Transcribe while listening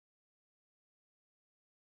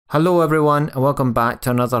Hello everyone and welcome back to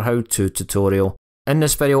another how-to tutorial. In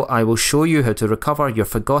this video I will show you how to recover your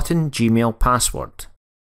forgotten Gmail password.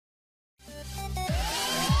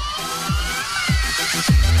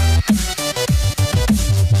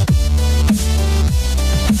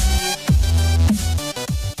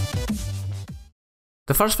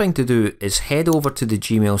 The first thing to do is head over to the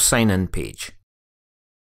Gmail sign-in page.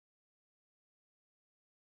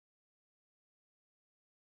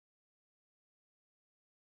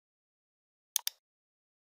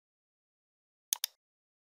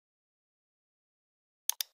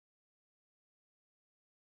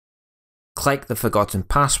 Click the Forgotten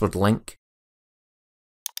Password link.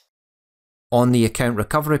 On the account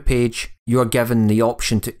recovery page, you are given the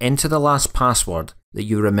option to enter the last password that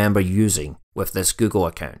you remember using with this Google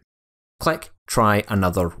account. Click Try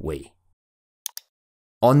Another Way.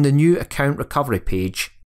 On the new account recovery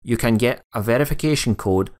page, you can get a verification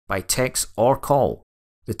code by text or call.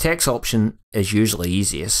 The text option is usually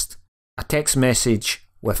easiest. A text message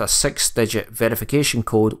with a 6-digit verification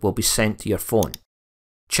code will be sent to your phone.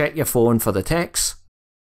 Check your phone for the text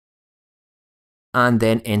and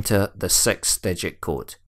then enter the 6-digit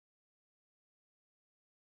code.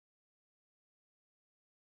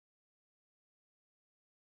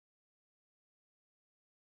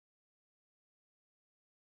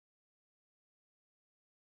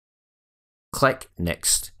 Click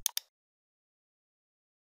Next.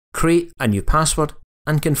 Create a new password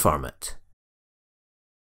and confirm it.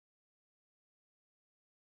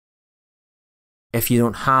 If you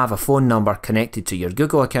don't have a phone number connected to your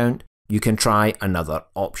Google account, you can try another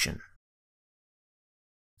option.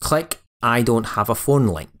 Click I don't have a phone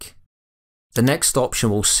link. The next option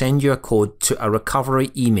will send you a code to a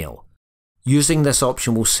recovery email. Using this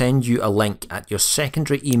option will send you a link at your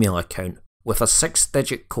secondary email account with a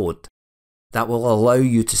 6-digit code that will allow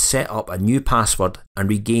you to set up a new password and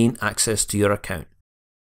regain access to your account.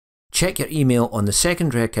 Check your email on the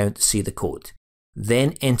secondary account to see the code.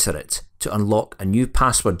 Then enter it to unlock a new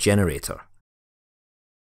password generator.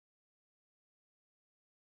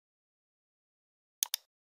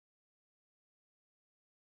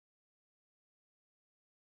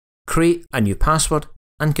 Create a new password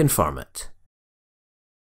and confirm it.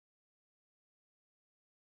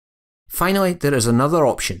 Finally, there is another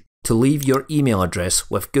option to leave your email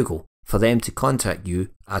address with Google for them to contact you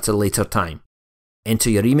at a later time. Enter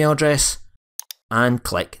your email address and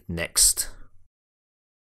click Next.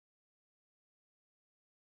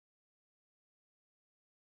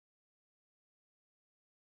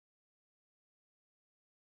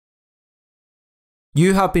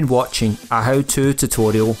 You have been watching a how-to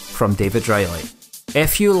tutorial from David Reilly.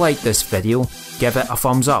 If you like this video, give it a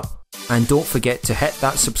thumbs up and don't forget to hit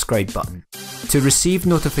that subscribe button. To receive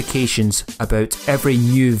notifications about every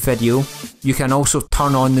new video, you can also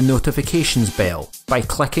turn on the notifications bell by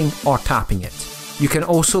clicking or tapping it. You can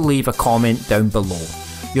also leave a comment down below.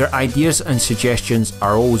 Your ideas and suggestions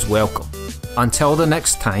are always welcome. Until the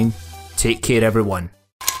next time, take care everyone.